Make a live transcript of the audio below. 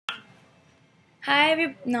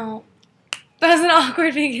No. That was an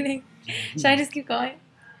awkward beginning. Should I just keep going?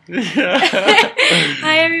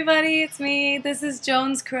 Hi everybody, it's me. This is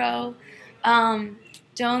Jones Crow.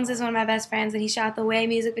 Jones is one of my best friends, and he shot the Way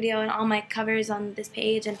music video and all my covers on this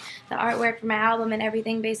page and the artwork for my album and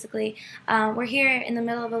everything, basically. We're here in the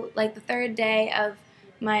middle of the third day of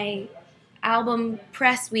my album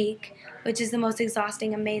press week, which is the most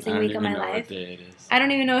exhausting, amazing week of my life. I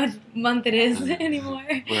don't even know what month it is anymore.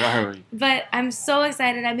 Where are we? But I'm so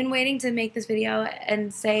excited. I've been waiting to make this video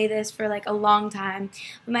and say this for like a long time.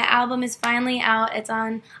 But my album is finally out. It's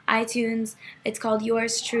on iTunes. It's called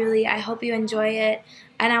Yours Truly. I hope you enjoy it.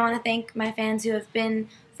 And I want to thank my fans who have been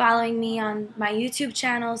following me on my YouTube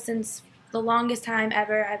channel since the longest time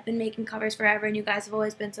ever. I've been making covers forever, and you guys have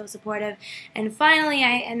always been so supportive. And finally,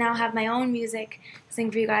 I now have my own music to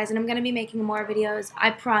sing for you guys, and I'm going to be making more videos.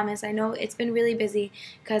 I promise. I know it's been really busy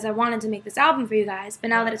because I wanted to make this album for you guys, but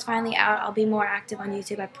now that it's finally out, I'll be more active on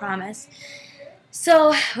YouTube, I promise.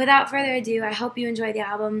 So, without further ado, I hope you enjoy the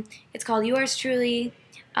album. It's called Yours Truly.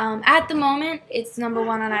 At the moment, it's #1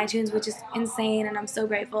 on iTunes, which is insane, and I'm so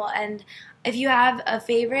grateful. And if you have a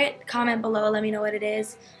favorite, comment below. Let me know what it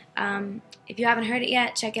is. If you haven't heard it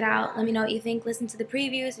yet, check it out. Let me know what you think. Listen to the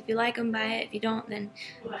previews. If you like them, buy it. If you don't, then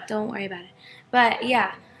don't worry about it. But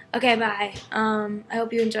yeah, okay, bye. I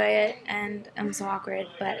hope you enjoy it, and I'm so awkward,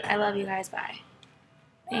 but I love you guys. Bye.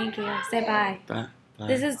 Thank you. Say bye. Bye.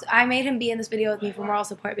 I made him be in this video with me for moral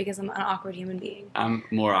support because I'm an awkward human being. I'm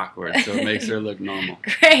more awkward, so it makes her look normal.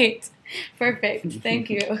 Great. Perfect. Thank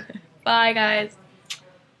you. Bye, guys.